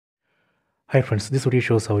Hi friends, this video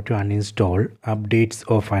shows how to uninstall updates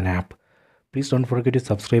of an app. Please don't forget to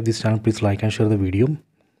subscribe this channel. Please like and share the video.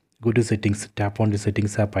 Go to settings, tap on the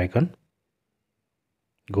settings app icon.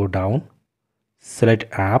 Go down,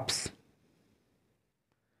 select apps.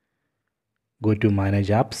 Go to manage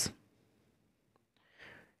apps.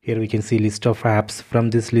 Here we can see list of apps. From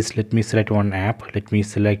this list, let me select one app. Let me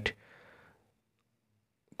select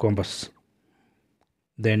Compass.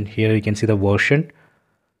 Then here you can see the version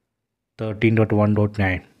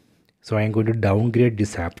 13.1.9. So I am going to downgrade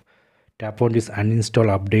this app. Tap on this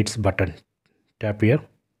uninstall updates button. Tap here.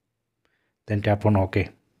 Then tap on OK.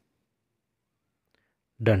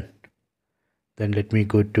 Done. Then let me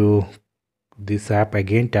go to this app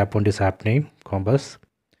again. Tap on this app name, Compass.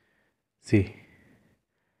 See.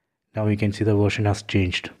 Now you can see the version has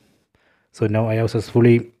changed. So now I have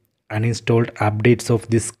successfully uninstalled updates of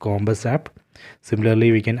this Compass app.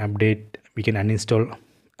 Similarly, we can uninstall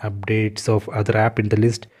updates of other app in the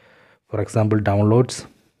list. For example, downloads.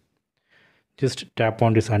 Just tap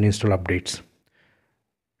on this uninstall updates.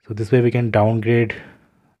 So this way we can downgrade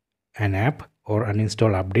an app or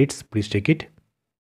uninstall updates. Please check it.